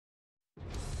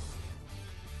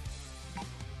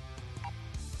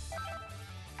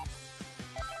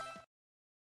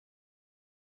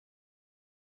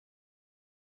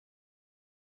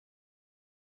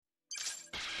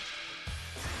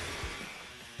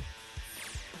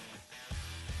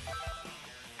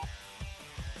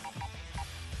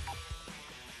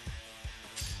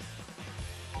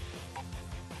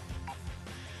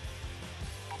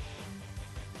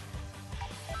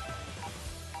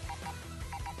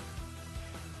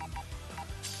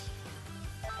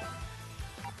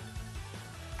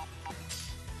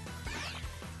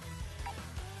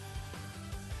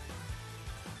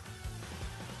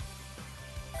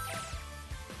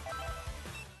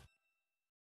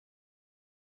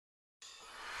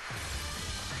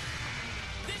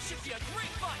be a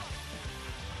great fight!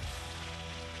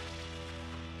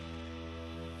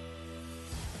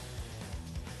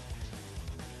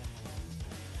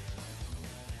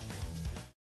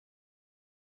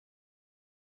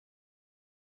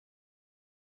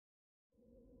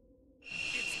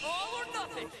 It's all or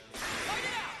nothing! Fight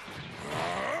it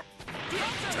out!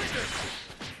 Take it!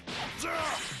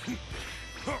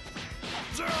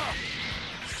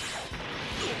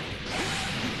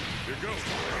 Here goes.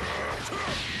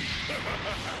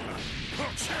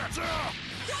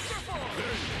 Wonderful! There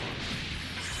you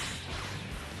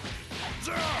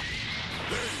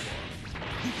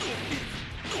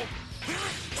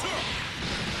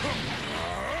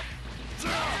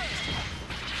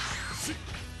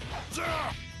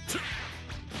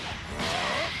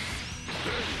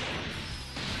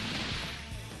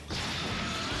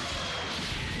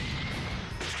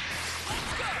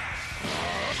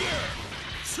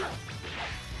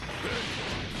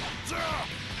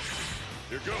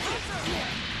Here goes.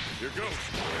 Here goes.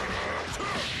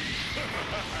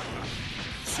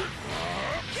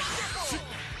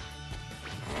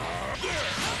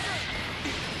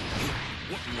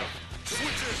 What in the?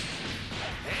 Switch it!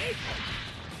 Hey!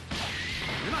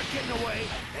 You're not getting away!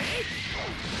 Hey!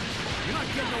 You're not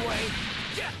getting away!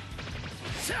 Yeah!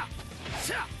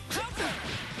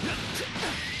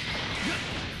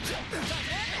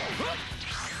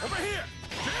 Over here!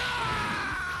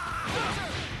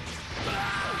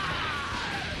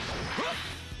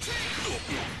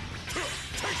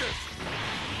 Take it!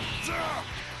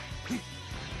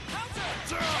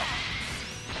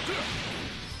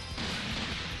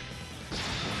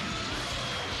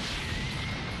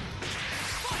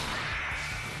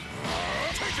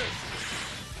 Take it!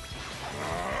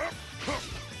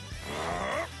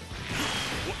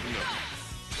 What in the?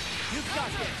 You got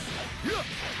this!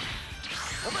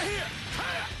 Over here!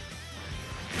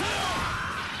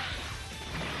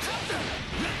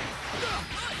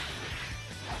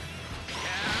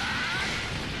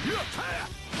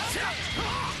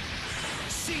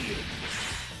 See you!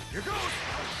 Here goes!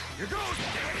 Here goes!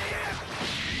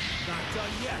 Not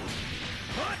done yet!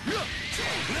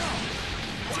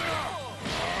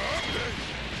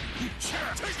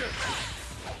 Take it!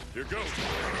 Here goes!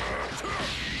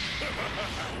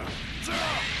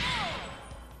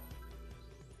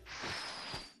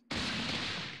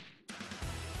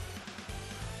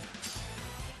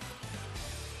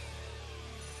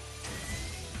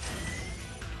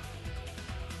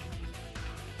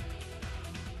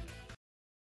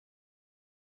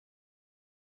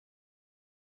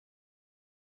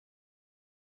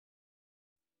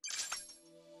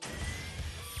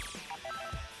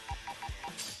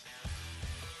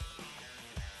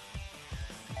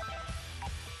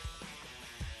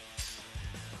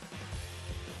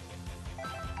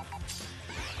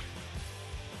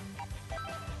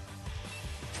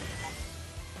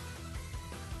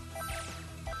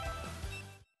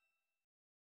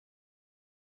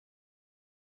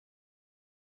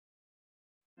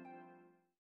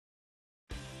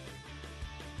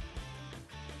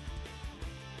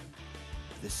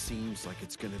 This seems like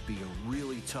it's gonna be a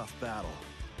really tough battle.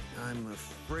 I'm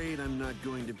afraid I'm not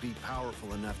going to be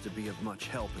powerful enough to be of much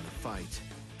help in the fight.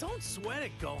 Don't sweat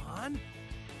it, Gohan.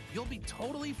 You'll be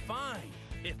totally fine.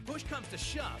 If push comes to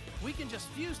shove, we can just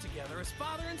fuse together as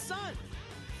father and son.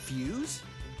 Fuse?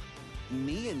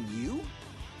 Me and you?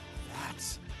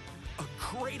 That's a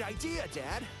great idea,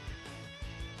 Dad.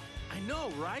 I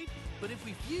know, right? But if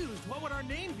we fused, what would our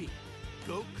name be?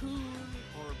 Goku?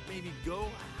 Or maybe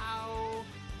Go-How?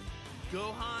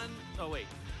 Gohan? Oh, wait.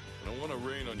 I don't want to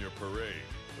rain on your parade,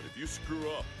 but if you screw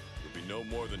up, you'll be no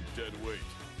more than dead weight.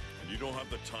 And you don't have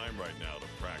the time right now to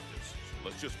practice, so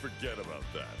let's just forget about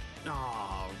that.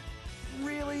 Aw,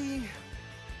 really?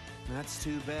 That's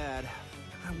too bad.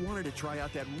 I wanted to try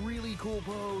out that really cool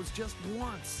pose just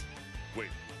once. Wait,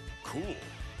 cool?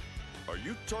 Are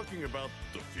you talking about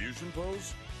the fusion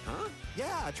pose? Huh?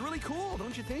 Yeah, it's really cool,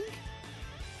 don't you think?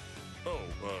 Oh,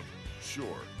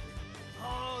 sure.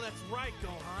 Oh, that's right,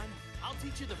 Gohan. I'll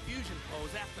teach you the fusion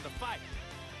pose after the fight.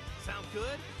 Sound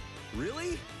good?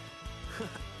 Really?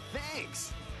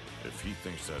 Thanks! If he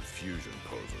thinks that fusion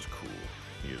pose is cool,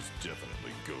 he is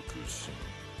definitely Goku's son.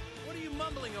 What are you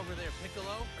mumbling over there,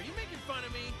 Piccolo? Are you making fun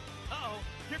of me? Uh-oh,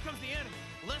 here comes the enemy.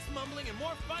 Less mumbling and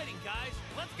more fighting, guys.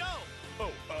 Let's go!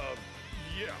 Oh,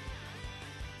 yeah.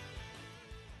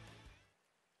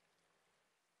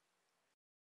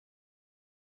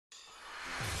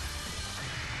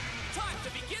 Time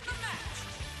to begin the match!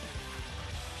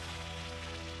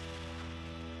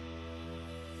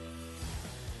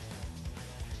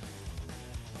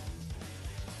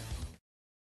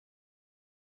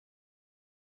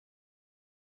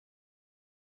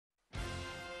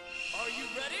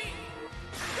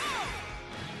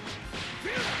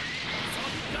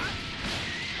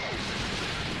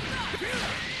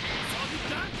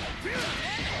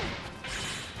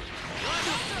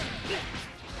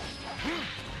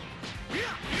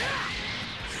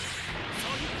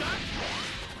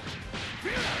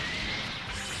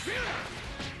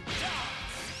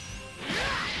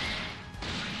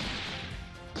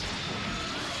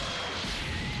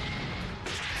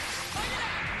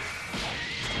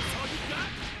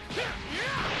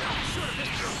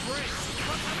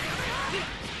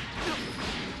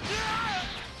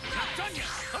 done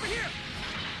yet! Over here!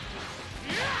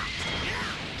 Yeah!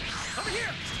 Yeah! Over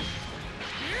here!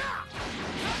 Yeah!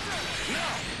 Counter!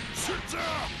 Now! Sit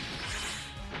down!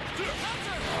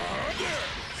 Counter! There!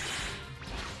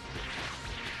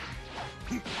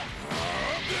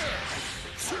 There!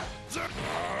 Sit down!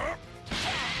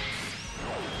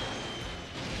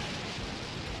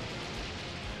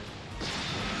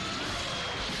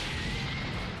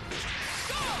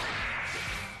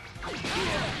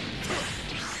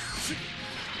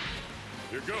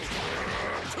 Here goes.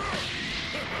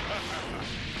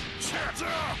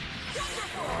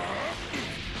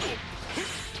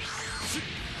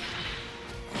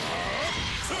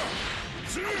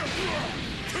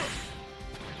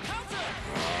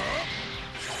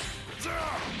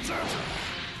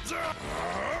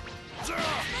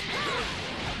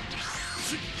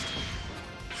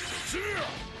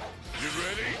 You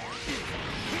ready?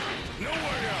 No way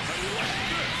out. How do you like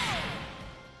this?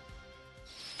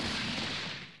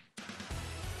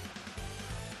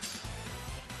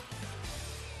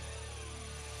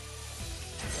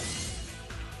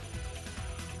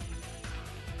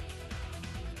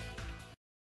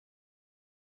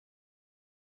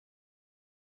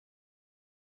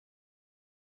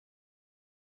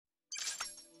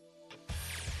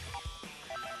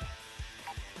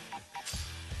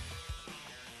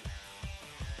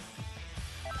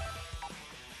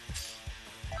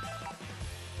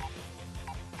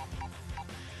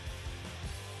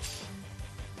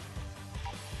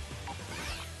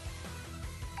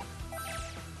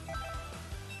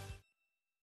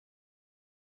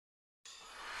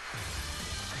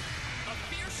 A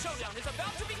fierce showdown is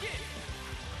about to begin!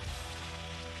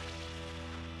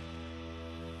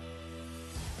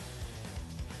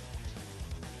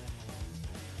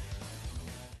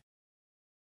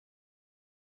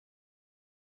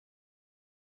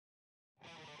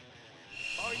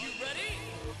 Are you ready?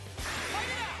 Fight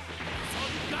it out! That's all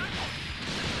you got?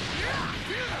 Yeah!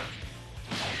 Yeah!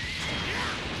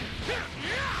 Yeah! Yeah!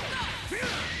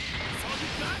 Yeah! That's all you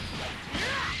got?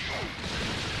 Yeah!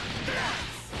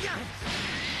 Yeah!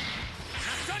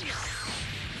 Not done yet!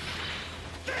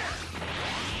 There!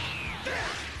 There!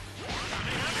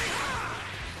 Kamehameha!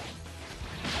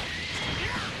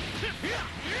 Yeah! Yeah!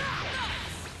 Yeah!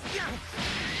 Yeah!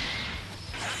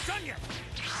 Not done yet!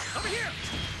 Over here!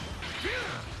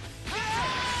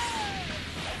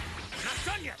 Not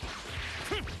done yet!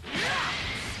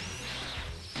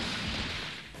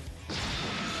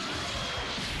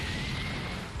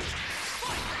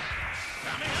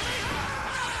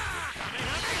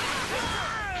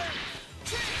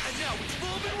 And now what you've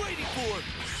all been waiting for!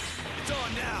 It's on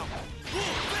now!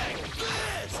 Bang!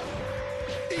 This!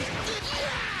 Eat this!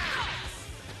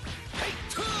 Hey,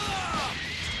 Tom!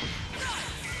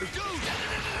 Here goes!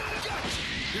 Gotcha!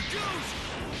 Here goes!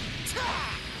 Ta!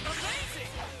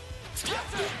 Amazing! Crap!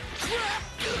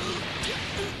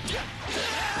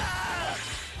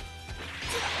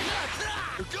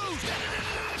 Here goes!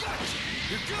 Gotcha!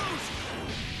 Here goes!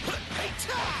 Hey,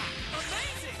 ta!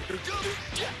 Amazing! Here goes!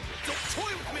 Don't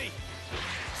toy with me!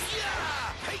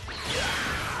 Yeah! Hey!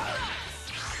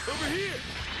 Yeah! Over here!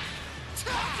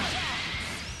 Ta!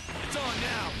 It's on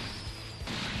now!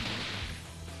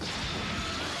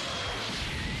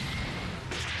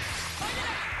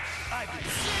 I've been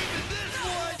saving this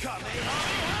one!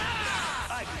 Kamehameha!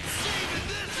 I've been saving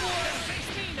this one!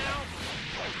 Face me now!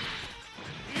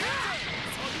 Yeah!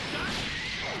 That's all you got?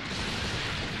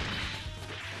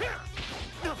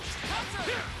 Counter!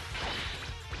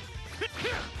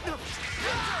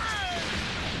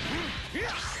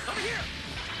 Over here!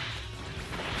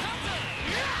 Counter!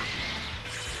 Yeah!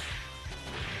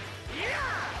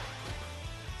 Yeah!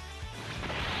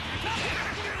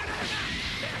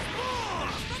 There's more!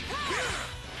 The power!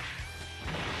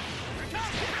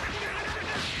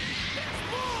 There's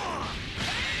more!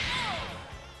 KO!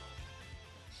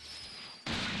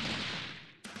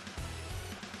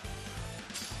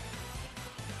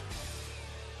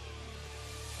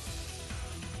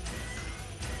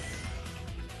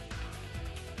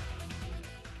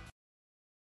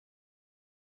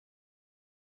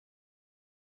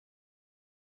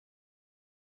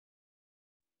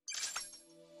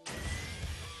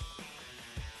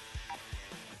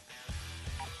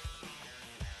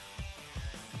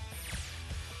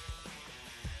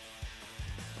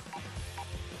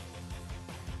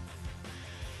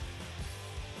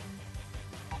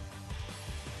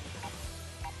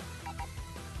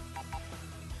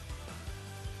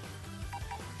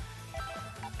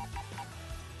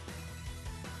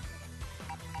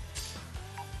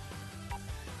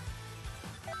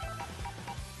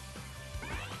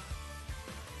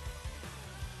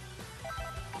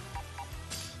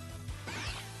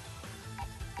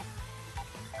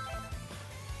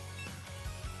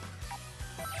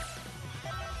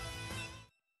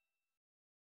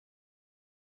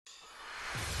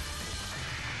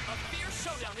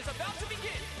 countdown is about to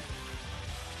begin!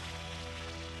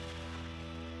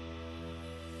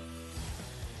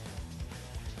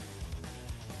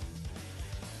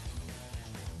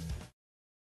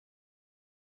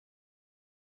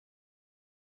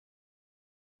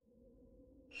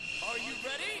 Are you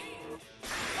ready?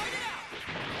 Fight it out!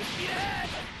 Yeah!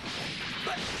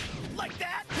 Like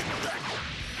that?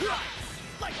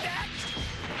 Like that?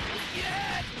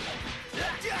 Yeah!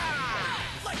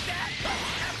 Like that?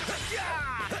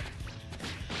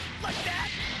 Like that?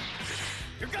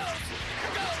 Here goes!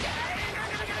 Here goes!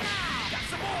 Got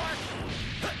some more!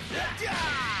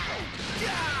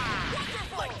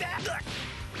 Like that?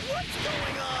 What's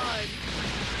going on?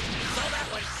 Saw that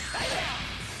one!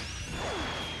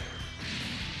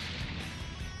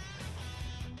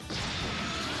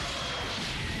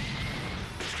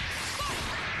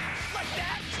 Like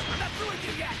that? I'm not through with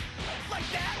you yet! Like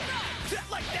that?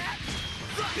 Like that?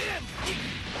 Him!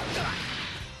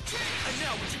 And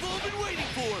now what you've all been waiting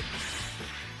for!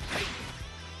 Hey!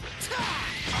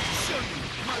 I'll show you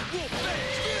my wolf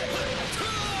fang!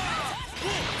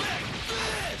 Wolf fang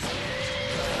fist!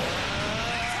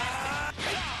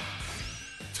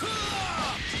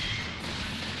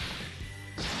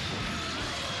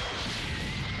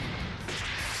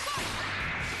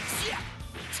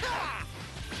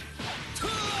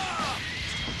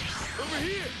 Over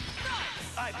here!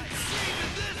 I've been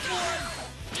saving this one!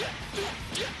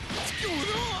 What's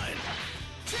going on?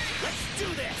 Let's do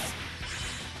this!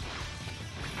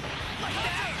 Like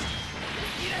that!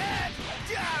 Eat ahead!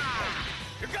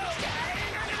 Here goes!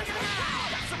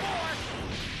 Got some more!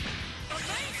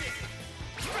 Amazing!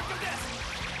 Strip of this!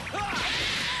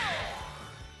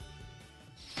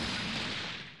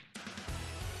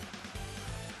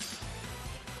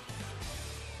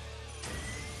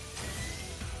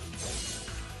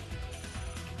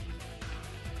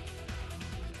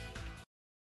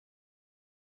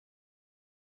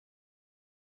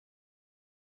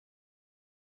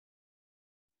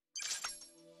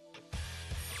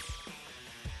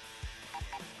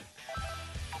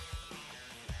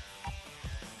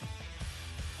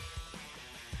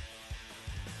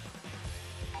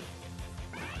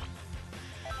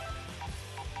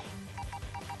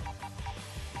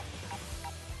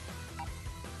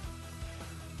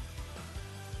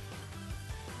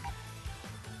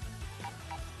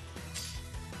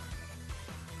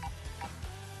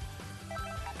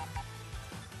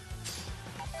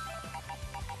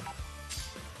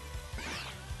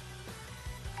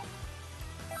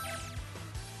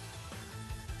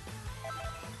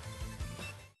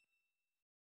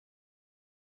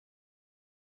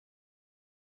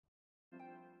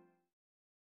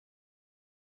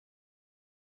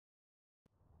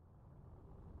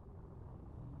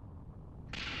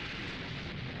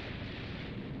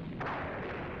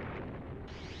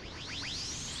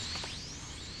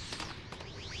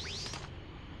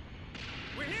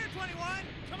 We're here, 21!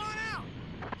 Come on out!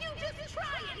 You just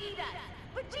try and eat us!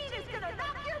 Vegeta's gonna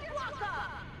knock your block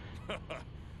off!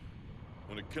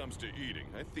 When it comes to eating,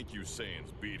 I think you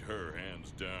Saiyans beat her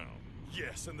hands down.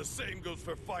 Yes, and the same goes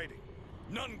for fighting.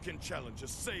 None can challenge a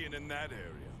Saiyan in that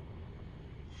area.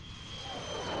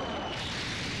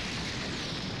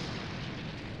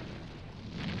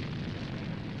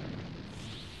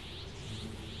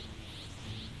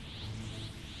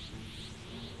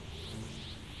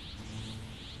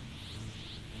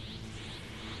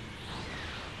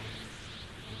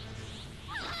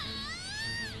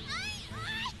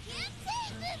 I can't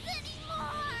take this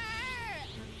anymore!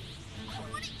 I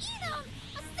want to eat 'em!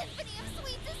 A symphony of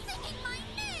sweets is singing my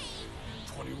name!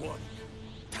 21.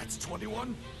 That's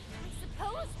 21? I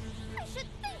suppose I should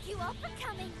thank you all for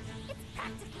coming. It's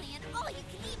practically an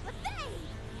all-you-can-eat buffet!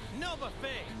 No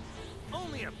buffet!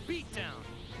 Only a beatdown!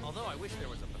 Although I wish there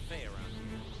was a buffet around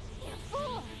here. You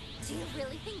fool! Do you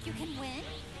really think you can win?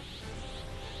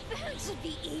 Food should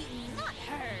be eaten, not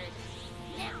heard.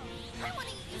 Now, I want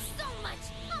to eat you so much,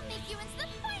 I'll make you into the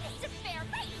finest affair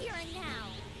right here and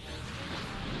now.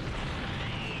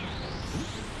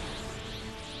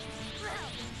 Well,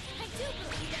 I do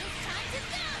believe it is time to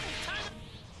dance!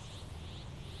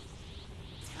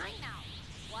 Time out.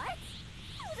 What?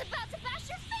 I was about to bash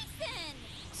your face in!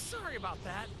 Sorry about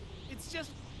that. It's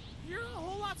just, you're a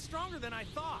whole lot stronger than I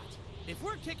thought. If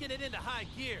we're kicking it into high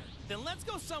gear, then let's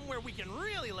go somewhere we can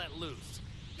really let loose.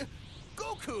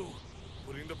 Goku!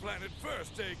 Putting the planet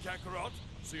first, eh, Kakarot?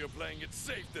 So you're playing it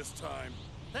safe this time.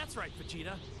 That's right,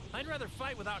 Vegeta. I'd rather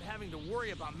fight without having to worry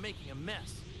about making a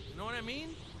mess. You know what I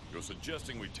mean? You're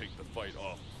suggesting we take the fight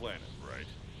off planet, right?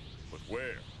 But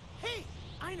where? Hey,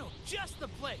 I know just the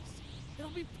place.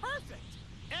 It'll be perfect.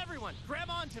 Everyone, grab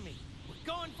onto me. We're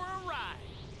going for a ride.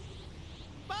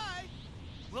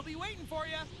 We'll be waiting for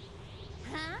you.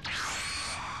 Huh?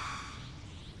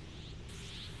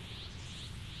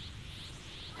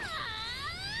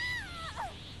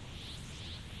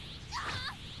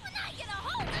 When I get a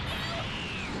hold of you!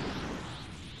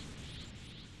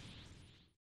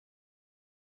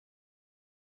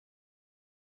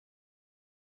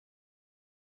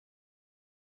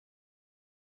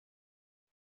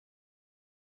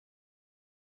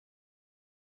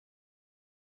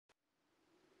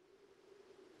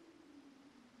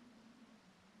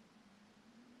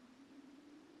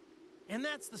 And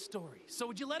that's the story. So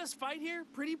would you let us fight here,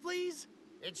 pretty please?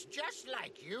 It's just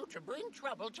like you to bring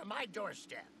trouble to my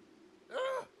doorstep.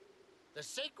 Ugh. The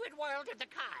sacred world of the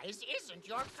Kais isn't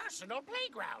your personal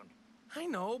playground. I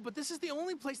know, but this is the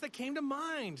only place that came to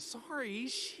mind. Sorry,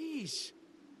 sheesh.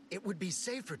 It would be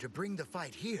safer to bring the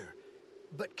fight here.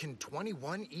 But can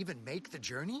 21 even make the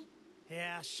journey?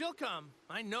 Yeah, she'll come.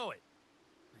 I know it.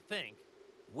 I think.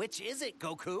 Which is it,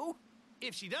 Goku?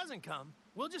 If she doesn't come,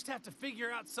 we'll just have to figure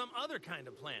out some other kind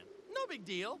of plan. No big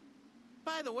deal.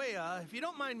 By the way, if you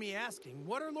don't mind me asking,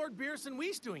 what are Lord Beerus and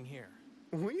Whis doing here?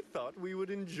 We thought we would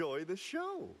enjoy the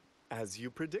show. As you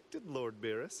predicted, Lord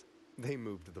Beerus, they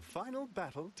moved the final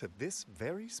battle to this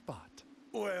very spot.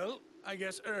 Well, I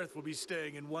guess Earth will be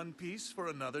staying in one piece for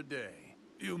another day.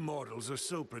 You mortals are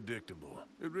so predictable.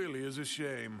 It really is a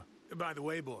shame. By the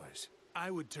way, boys, I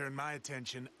would turn my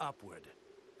attention upward.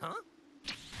 Huh?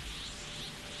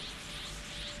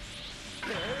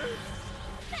 Found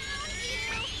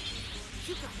you!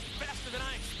 You got faster than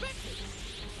I expected.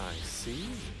 I see.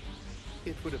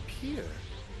 It would appear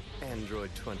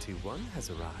Android 21 has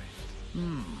arrived.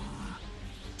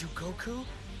 Do Goku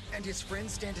and his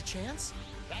friends stand a chance?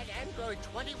 That Android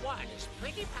 21 is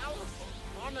pretty powerful.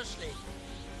 Honestly,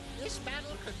 this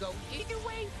battle could go either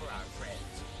way for our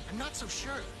friends. I'm not so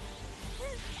sure.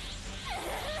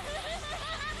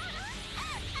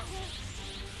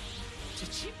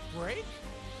 Did she break?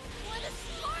 What a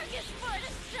smorgasbord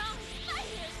of strong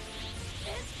fighters!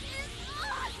 This is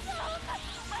awesome!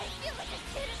 I feel like a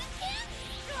kid in a candy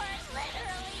store,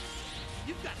 literally!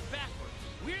 You've got it backwards.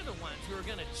 We're the ones who are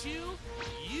gonna chew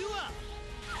you up.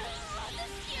 Oh, the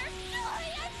sheer joy!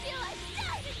 I feel I've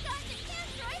died and gone to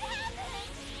Android heaven!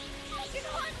 I can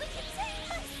hardly contain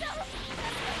myself!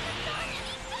 That doesn't got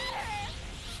any better!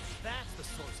 That's the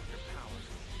source of your power.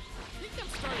 I think I'm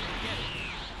starting to get it.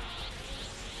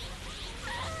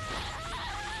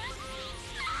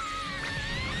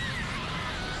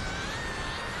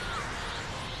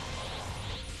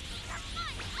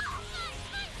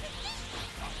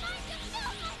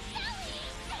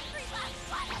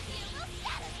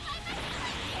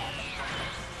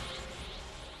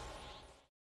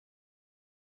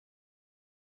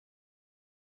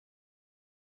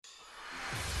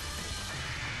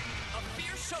 A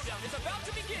fierce showdown is about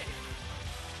to begin!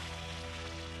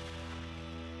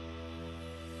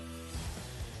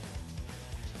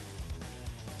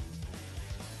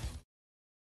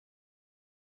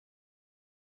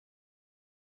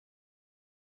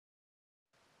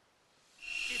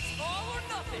 It's all or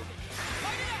nothing!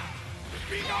 Fight it out!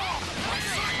 Be gone!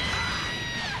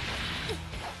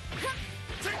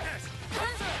 Take this!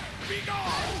 Be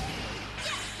gone!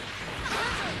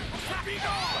 Be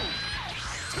gone!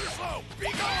 Too slow! Be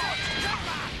gone! Come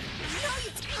on! No,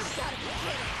 you gotta be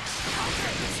kidding!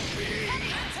 Speed!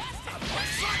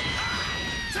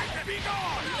 Take it! Be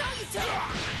gone! No, you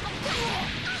don't!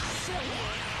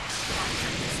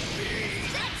 Speed!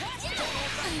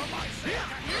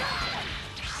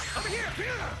 Over here!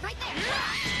 Right there!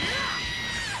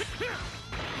 There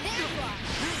you are!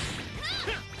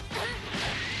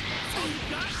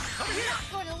 You're not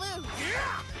going to lose!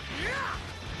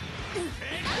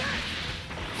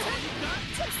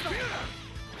 Too slow!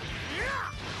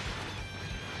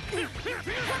 No,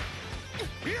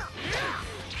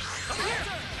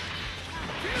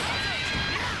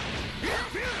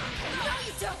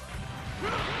 you don't!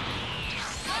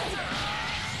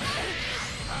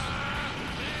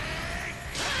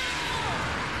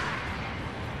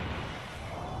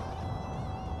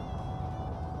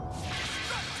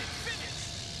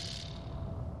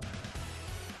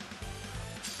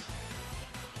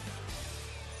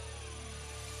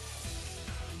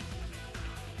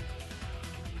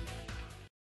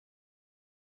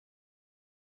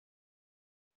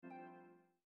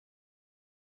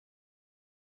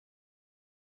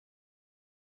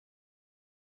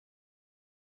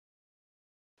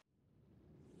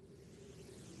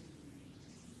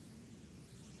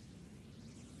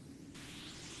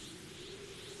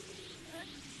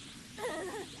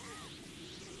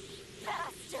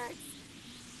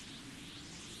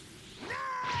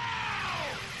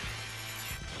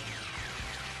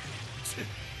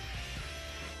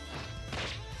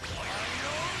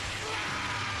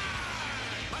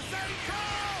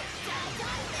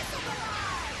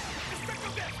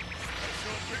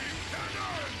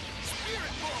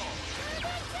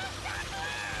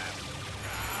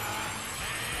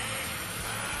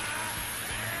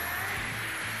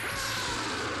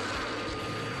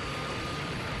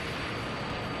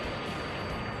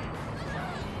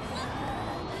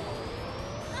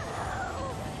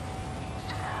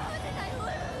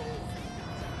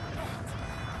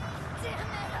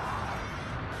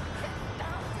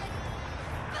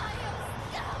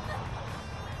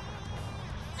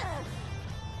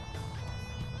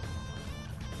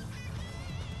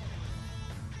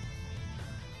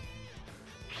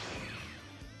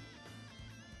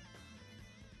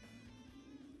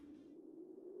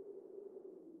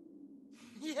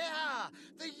 Yeah!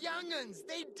 The young'uns!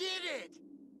 They did it!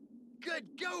 Good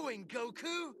going,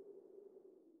 Goku!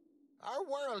 Our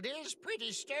world is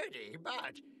pretty sturdy,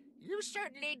 but you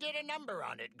certainly did a number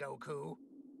on it, Goku.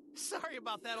 Sorry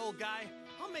about that, old guy.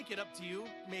 I'll make it up to you,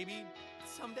 maybe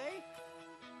someday.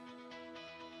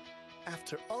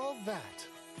 After all that,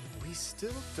 we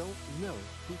still don't know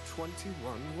who 21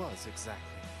 was exactly.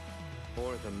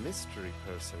 Or the mystery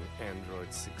person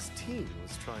Android 16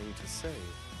 was trying to save.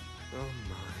 Oh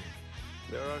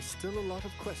my. There are still a lot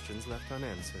of questions left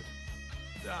unanswered.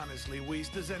 Honestly, Whis,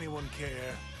 does anyone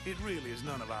care? It really is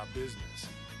none of our business.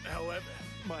 However,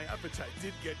 my appetite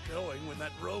did get going when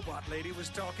that robot lady was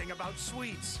talking about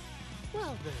sweets.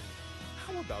 Well then,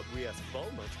 how about we ask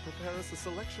Bulma to prepare us a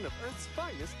selection of Earth's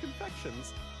finest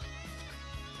confections?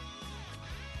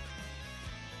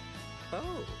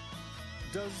 Oh,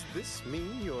 does this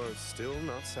mean you're still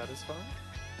not satisfied?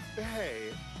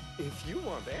 Hey, if you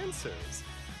want answers,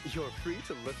 you're free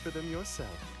to look for them yourself.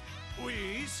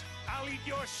 Whis, I'll eat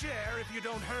your share if you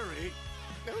don't hurry.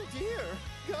 Oh dear,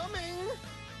 coming!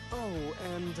 Oh,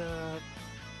 and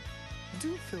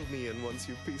do fill me in once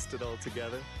you've pieced it all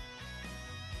together.